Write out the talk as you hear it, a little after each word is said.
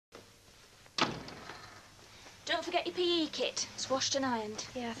Don't forget your PE kit. It's washed and ironed.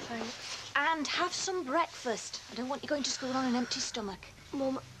 Yeah, thanks. And have some breakfast. I don't want you going to school on an empty stomach.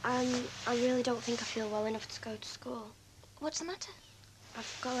 Mum, I really don't think I feel well enough to go to school. What's the matter?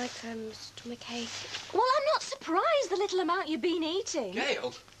 I've got, like, stomachache. Well, I'm not surprised, the little amount you've been eating.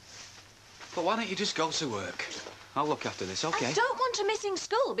 Gail? But why don't you just go to work? I'll look after this, OK? I don't want her missing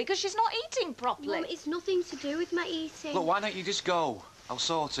school because she's not eating properly. Mum, it's nothing to do with my eating. Look, why don't you just go? I'll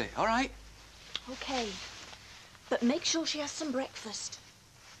sort it, all right? OK. But make sure she has some breakfast.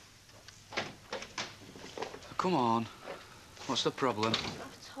 Come on. What's the problem?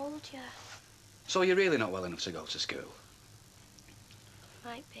 I've told you. So you're really not well enough to go to school?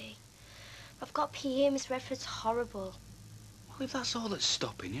 Might be. I've got PE, Miss Redford's horrible. Well, if that's all that's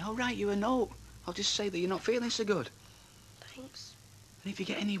stopping you, I'll write you a note. I'll just say that you're not feeling so good. Thanks. And if you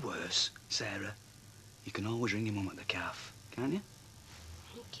get any worse, Sarah, you can always ring your mum at the cafe, can't you?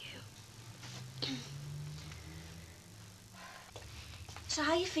 Thank you. So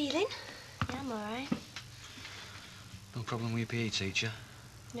how are you feeling? Yeah, I'm all right. No problem with your PE teacher?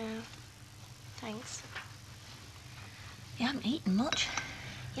 No. Thanks. You haven't eaten much.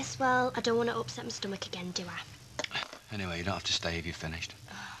 Yes, well, I don't want to upset my stomach again, do I? Anyway, you don't have to stay if you've finished.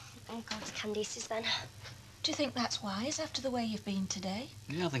 I'll go to Candice's then. Do you think that's wise after the way you've been today?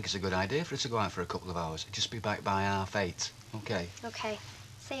 Yeah, I think it's a good idea for us to go out for a couple of hours. Just be back by 8:30, OK? OK.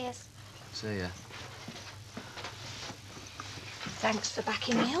 See yous. See ya. Thanks for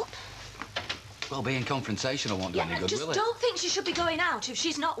backing me up. Well, being confrontational won't do any good, just will it? don't think she should be going out if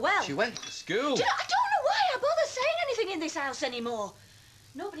she's not well. She went to school. I don't know why I bother saying anything in this house anymore.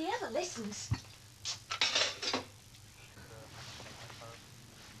 Nobody ever listens.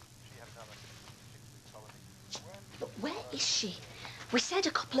 But where is she? We said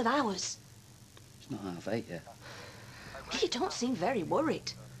a couple of hours. It's not 8:30 yet. You don't seem very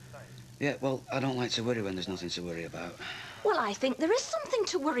worried. Yeah, well, I don't like to worry when there's nothing to worry about. Well, I think there is something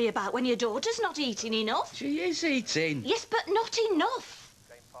to worry about when your daughter's not eating enough. She is eating. Yes, but not enough.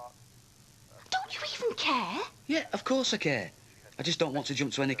 Don't you even care? Yeah, of course I care. I just don't want to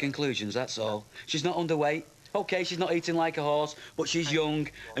jump to any conclusions, that's all. She's not underweight. OK, she's not eating like a horse, but she's young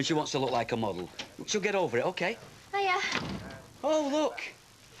and she wants to look like a model. She'll get over it, OK? Hiya. Oh, look.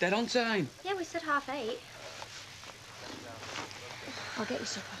 Dead on time. Yeah, we said 8:30. I'll get you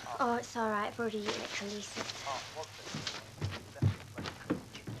supper. Oh, it's all right. I've already eaten at Candice's.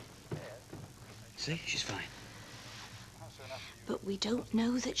 See, she's fine. But we don't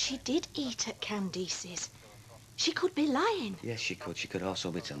know that she did eat at Candice's. She could be lying. Yes, she could. She could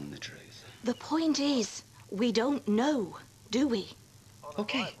also be telling the truth. The point is, we don't know, do we?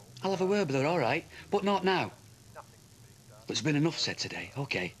 OK, I'll have a word with her, all right, but not now. There's been enough said today,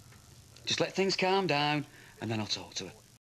 OK? Just let things calm down, and then I'll talk to her.